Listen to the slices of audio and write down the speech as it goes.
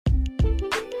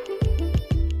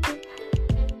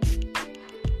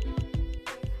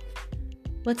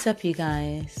What's up, you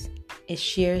guys? It's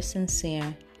Sheer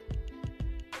Sincere,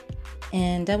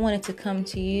 and I wanted to come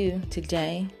to you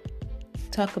today,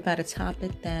 talk about a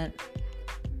topic that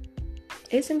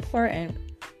is important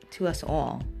to us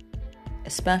all,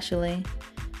 especially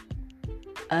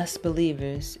us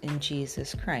believers in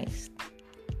Jesus Christ.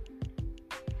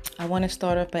 I want to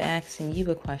start off by asking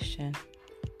you a question.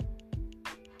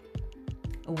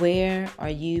 Where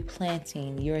are you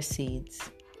planting your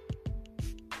seeds?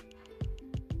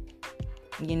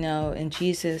 You know, in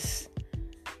Jesus'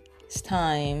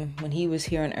 time, when he was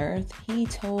here on earth, he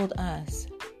told us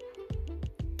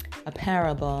a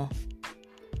parable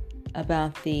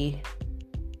about the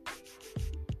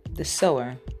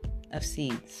sower of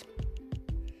seeds.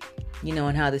 You know,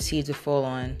 and how the seeds would fall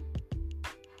on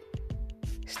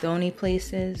stony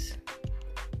places.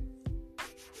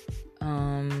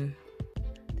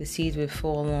 The seeds would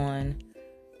fall on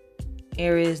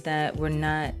areas that were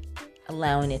not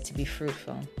allowing it to be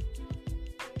fruitful.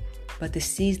 But the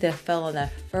seeds that fell on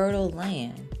that fertile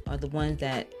land are the ones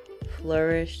that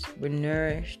flourished, were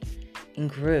nourished, and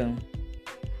grew.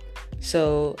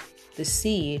 So the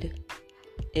seed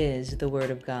is the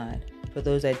Word of God. For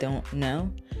those that don't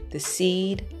know, the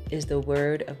seed is the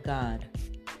Word of God.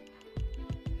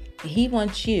 He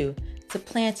wants you to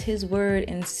plant His Word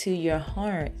into your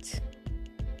heart.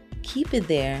 Keep it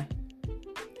there.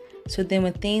 So then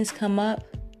when things come up,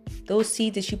 those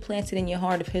seeds that you planted in your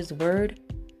heart of His Word,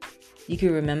 you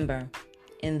can remember.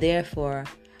 And therefore,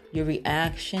 your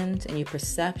reactions and your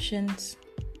perceptions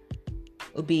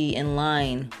will be in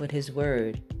line with His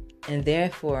Word. And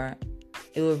therefore,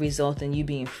 it will result in you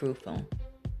being fruitful.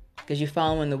 Because you're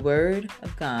following the Word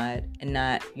of God and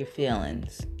not your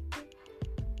feelings.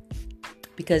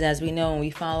 Because as we know, when we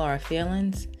follow our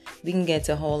feelings, we can get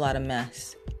into a whole lot of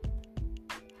mess.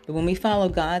 But when we follow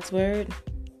God's Word,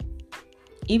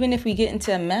 even if we get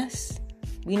into a mess,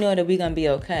 we know that we're going to be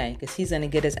okay. Because He's going to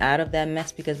get us out of that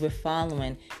mess because we're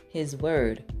following His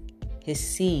Word, His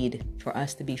seed for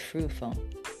us to be fruitful.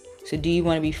 So do you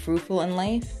want to be fruitful in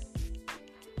life?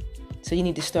 So you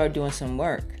need to start doing some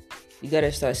work. You got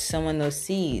to start sowing those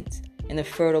seeds in the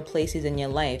fertile places in your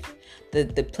life. The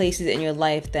places in your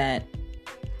life that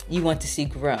you want to see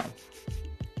grow.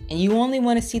 And you only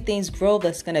want to see things grow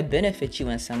that's going to benefit you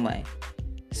in some way.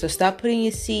 So stop putting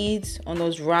your seeds on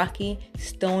those rocky,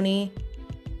 stony,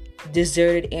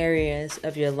 deserted areas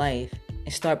of your life.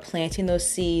 And start planting those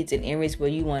seeds in areas where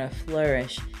you want to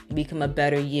flourish and become a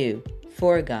better you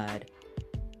for God.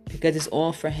 Because it's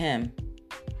all for Him.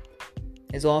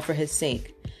 It's all for His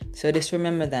sake. So just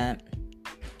remember that.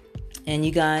 And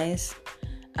you guys,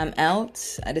 I'm out.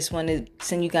 I just want to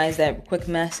send you guys that quick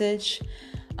message.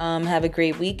 Have a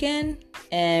great weekend.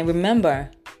 And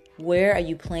remember, where are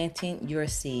you planting your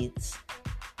seeds?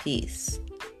 Peace.